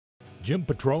Jim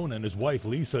Petrone and his wife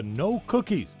Lisa know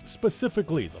cookies,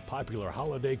 specifically the popular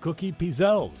holiday cookie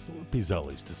Pizzelles, or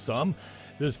Pizzelles to some.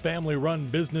 This family-run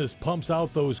business pumps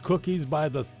out those cookies by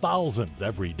the thousands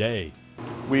every day.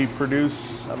 We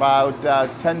produce about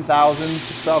 10,000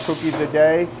 style cookies a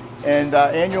day, and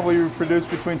annually we produce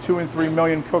between 2 and 3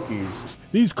 million cookies.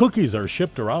 These cookies are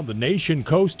shipped around the nation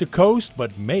coast to coast,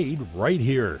 but made right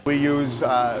here. We use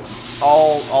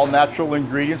all natural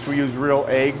ingredients. We use real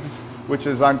eggs, which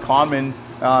is uncommon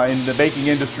in the baking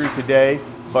industry today,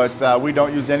 but we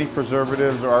don't use any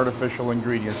preservatives or artificial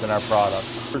ingredients in our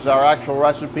products. Our actual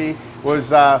recipe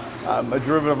was a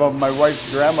derivative of my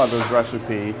wife's grandmother's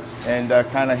recipe and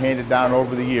kind of handed down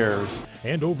over the years.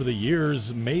 And over the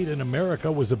years, Made in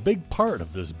America was a big part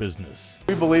of this business.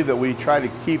 We believe that we try to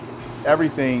keep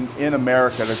everything in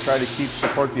America, to try to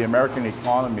support the American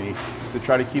economy, to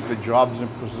try to keep the jobs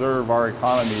and preserve our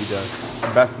economy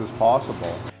the best as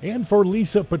possible. And for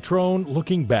Lisa Petrone,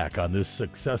 looking back on this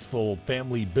successful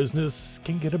family business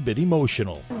can get a bit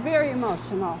emotional. It's very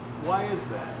emotional. Why is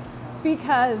that?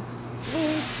 Because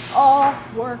we all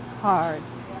work hard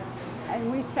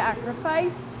and we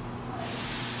sacrifice.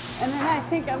 And then I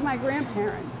think of my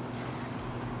grandparents,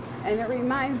 and it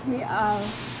reminds me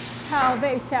of how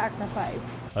they sacrificed.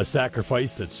 A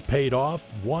sacrifice that's paid off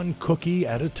one cookie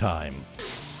at a time.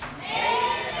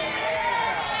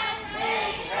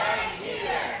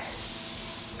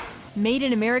 Made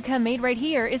in America, Made Right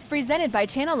Here is presented by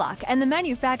Channel Lock and the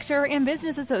Manufacturer and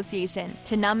Business Association.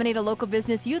 To nominate a local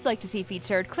business you'd like to see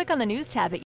featured, click on the News tab at